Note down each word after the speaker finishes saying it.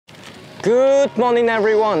Good morning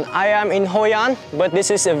everyone, I am in Hoi An, but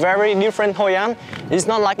this is a very different Hoi An. It's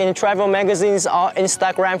not like in travel magazines or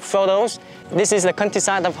Instagram photos. This is the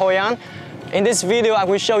countryside of Hoi An. In this video I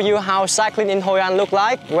will show you how cycling in Hoi An look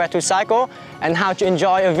like, where to cycle, and how to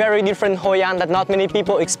enjoy a very different Hoi An that not many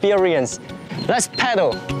people experience. Let's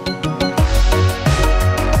pedal!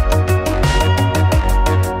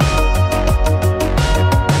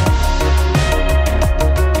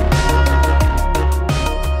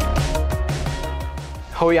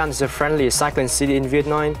 Hoi An is the friendliest cycling city in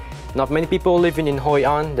Vietnam. Not many people living in Hoi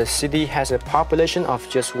An. The city has a population of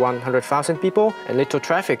just 100,000 people and little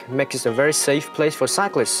traffic makes it a very safe place for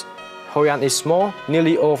cyclists. Hoi An is small.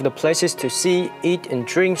 Nearly all of the places to see, eat and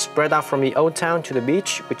drink spread out from the old town to the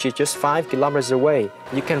beach, which is just 5 kilometers away.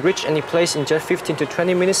 You can reach any place in just 15 to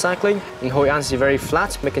 20 minutes cycling, and Hoi An is very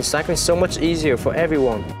flat, making cycling so much easier for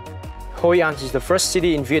everyone. Hoi An is the first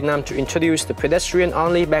city in Vietnam to introduce the pedestrian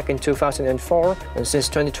only back in 2004, and since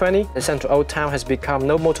 2020, the central old town has become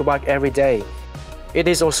no motorbike every day. It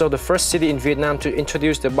is also the first city in Vietnam to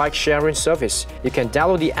introduce the bike sharing service. You can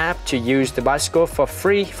download the app to use the bicycle for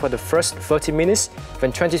free for the first 30 minutes,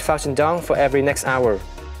 then 20,000 dong for every next hour.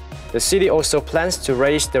 The city also plans to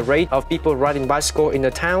raise the rate of people riding bicycle in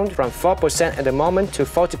the town from 4% at the moment to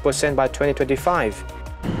 40% by 2025.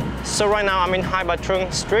 So right now I'm in Hai Ba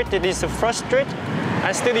Trung Street. It is the first street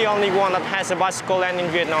and still the only one that has a bicycle lane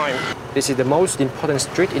in Vietnam. This is the most important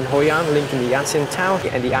street in Hoi An, linking the ancient town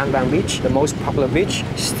and the An Bang beach, the most popular beach.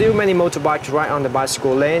 Still many motorbikes ride on the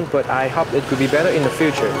bicycle lane, but I hope it could be better in the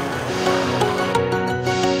future.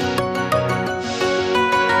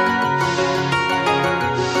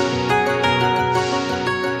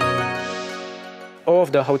 All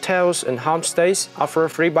of the hotels and homestays offer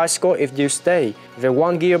free bicycle if you stay. If you're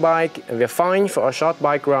one gear bike, they're fine for a short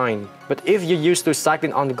bike ride. But if you're used to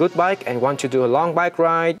cycling on a good bike and want to do a long bike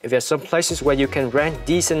ride, if there's some places where you can rent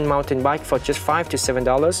decent mountain bike for just $5 to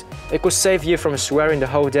 $7, it could save you from swearing the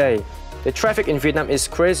whole day. The traffic in Vietnam is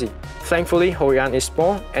crazy. Thankfully, Hoi An is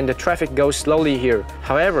small and the traffic goes slowly here.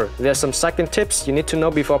 However, there are some cycling tips you need to know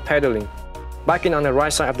before pedaling. Biking on the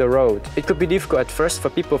right side of the road. It could be difficult at first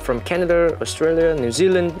for people from Canada, Australia, New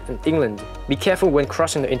Zealand and England. Be careful when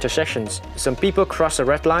crossing the intersections. Some people cross a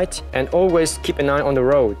red light and always keep an eye on the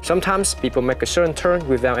road. Sometimes people make a certain turn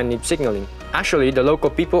without any signaling. Actually, the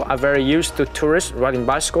local people are very used to tourists riding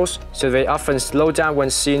bicycles, so they often slow down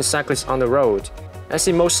when seeing cyclists on the road. I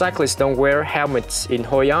see most cyclists don't wear helmets in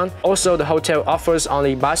Hoi An. Also, the hotel offers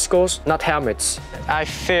only bicycles, not helmets. I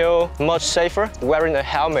feel much safer wearing a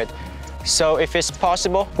helmet. So if it's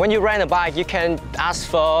possible, when you rent a bike, you can ask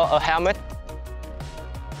for a helmet.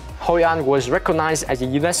 Hoi An was recognized as a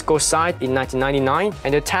UNESCO site in 1999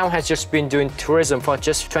 and the town has just been doing tourism for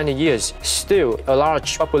just 20 years. Still, a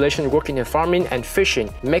large population working in farming and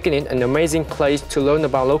fishing, making it an amazing place to learn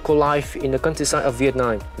about local life in the countryside of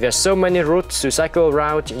Vietnam. There are so many routes to cycle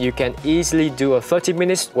around, you can easily do a 30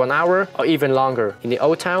 minutes, 1 hour or even longer in the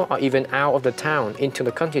old town or even out of the town into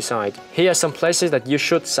the countryside. Here are some places that you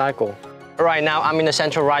should cycle. Right now I'm in the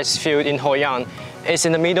central rice field in Hoi An. It's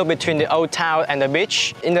in the middle between the old town and the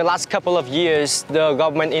beach. In the last couple of years, the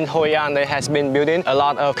government in Hoi An has been building a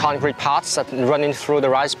lot of concrete paths that running through the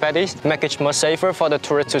rice paddies, make it more safer for the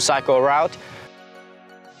tourists to cycle around.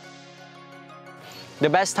 The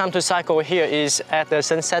best time to cycle here is at the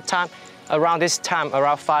sunset time. Around this time,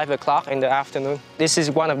 around 5 o'clock in the afternoon. This is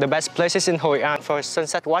one of the best places in Hoi An for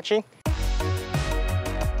sunset watching.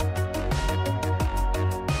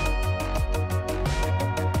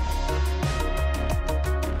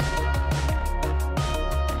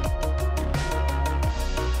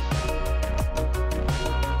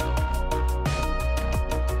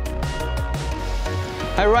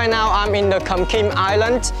 Right now I'm in the Kam Kim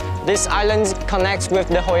Island. This island connects with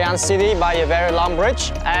the Hoi An city by a very long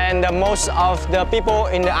bridge, and most of the people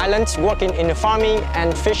in the island working in the farming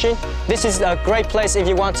and fishing. This is a great place if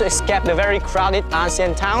you want to escape the very crowded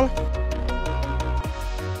ancient town.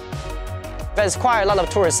 There's quite a lot of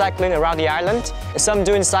tourists cycling around the island. Some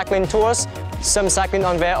doing cycling tours, some cycling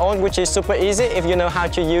on their own, which is super easy if you know how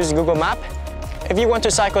to use Google Maps. If you want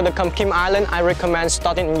to cycle the Kam Kim Island, I recommend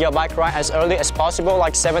starting your bike ride as early as possible,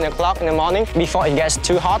 like 7 o'clock in the morning, before it gets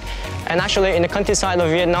too hot. And actually, in the countryside of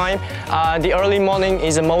Vietnam, the early morning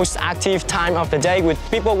is the most active time of the day, with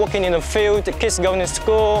people working in the field, the kids going to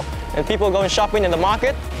school, and people going shopping in the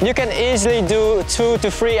market. You can easily do 2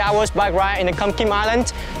 to 3 hours bike ride in the Kam Kim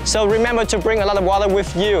Island, so remember to bring a lot of water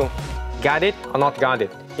with you. Got it or not got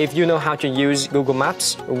it? If you know how to use Google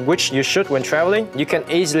Maps, which you should when traveling, you can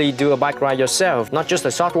easily do a bike ride yourself, not just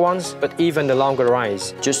the short ones, but even the longer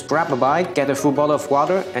rides. Just grab a bike, get a full bottle of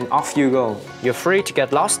water, and off you go. You're free to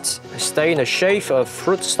get lost, stay in the shade for a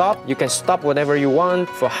fruit stop. You can stop whatever you want,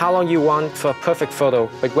 for how long you want, for a perfect photo.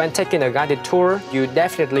 But when taking a guided tour, you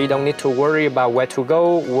definitely don't need to worry about where to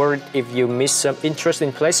go, worried if you miss some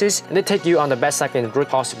interesting places, and they take you on the best cycling route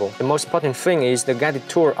possible. The most important thing is the guided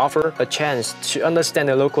tour offers a chance to understand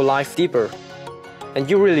the local life deeper. And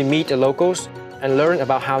you really meet the locals and learn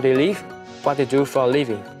about how they live, what they do for a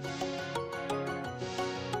living.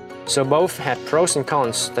 So both have pros and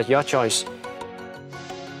cons, that's your choice.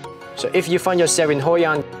 So if you find yourself in Hoi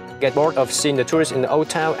An, get bored of seeing the tourists in the old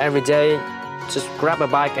town every day, just grab a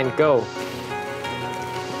bike and go.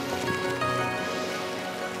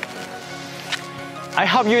 I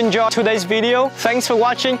hope you enjoyed today's video. Thanks for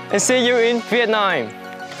watching and see you in Vietnam.